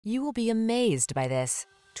You will be amazed by this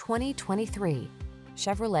 2023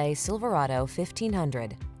 Chevrolet Silverado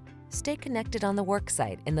 1500. Stay connected on the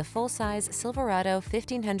worksite in the full-size Silverado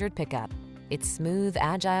 1500 pickup. Its smooth,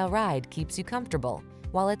 agile ride keeps you comfortable,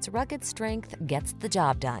 while its rugged strength gets the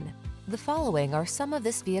job done. The following are some of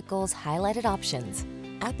this vehicle's highlighted options: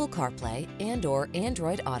 Apple CarPlay and/or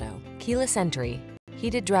Android Auto, keyless entry,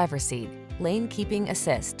 heated driver's seat, lane keeping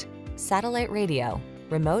assist, satellite radio,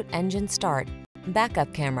 remote engine start,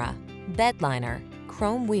 backup camera, bedliner,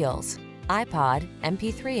 chrome wheels, iPod,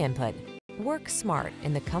 MP3 input. Work smart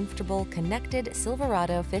in the comfortable, connected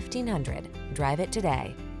Silverado 1500. Drive it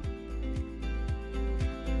today.